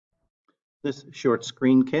This short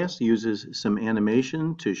screencast uses some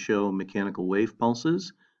animation to show mechanical wave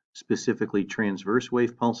pulses, specifically transverse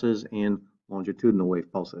wave pulses and longitudinal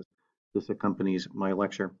wave pulses. This accompanies my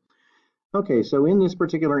lecture. Okay, so in this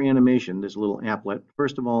particular animation, this little applet,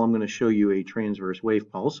 first of all, I'm going to show you a transverse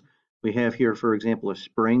wave pulse. We have here, for example, a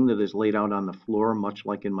spring that is laid out on the floor, much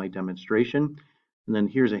like in my demonstration. And then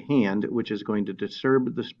here's a hand, which is going to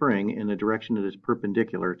disturb the spring in a direction that is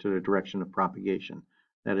perpendicular to the direction of propagation.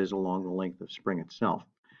 That is along the length of spring itself.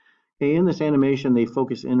 Okay, in this animation, they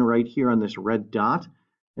focus in right here on this red dot.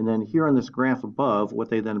 And then here on this graph above, what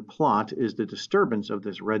they then plot is the disturbance of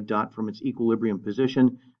this red dot from its equilibrium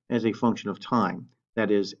position as a function of time.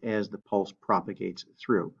 That is, as the pulse propagates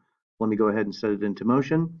through. Let me go ahead and set it into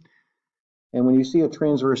motion. And when you see a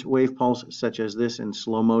transverse wave pulse such as this in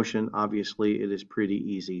slow motion, obviously it is pretty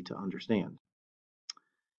easy to understand.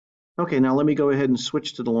 Okay, now let me go ahead and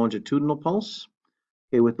switch to the longitudinal pulse.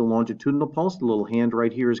 Okay, with the longitudinal pulse, the little hand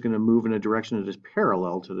right here is going to move in a direction that is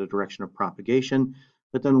parallel to the direction of propagation.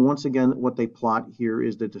 But then once again, what they plot here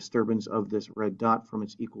is the disturbance of this red dot from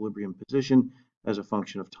its equilibrium position as a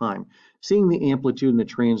function of time. Seeing the amplitude in the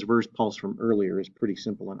transverse pulse from earlier is pretty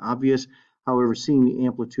simple and obvious. However, seeing the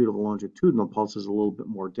amplitude of a longitudinal pulse is a little bit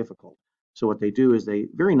more difficult. So what they do is they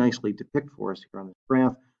very nicely depict for us here on this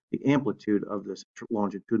graph the amplitude of this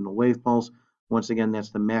longitudinal wave pulse. Once again, that's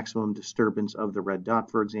the maximum disturbance of the red dot,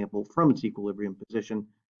 for example, from its equilibrium position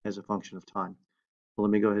as a function of time. So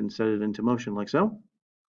let me go ahead and set it into motion like so.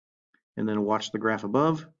 And then watch the graph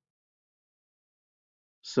above,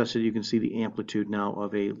 such that you can see the amplitude now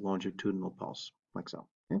of a longitudinal pulse, like so.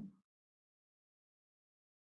 Okay?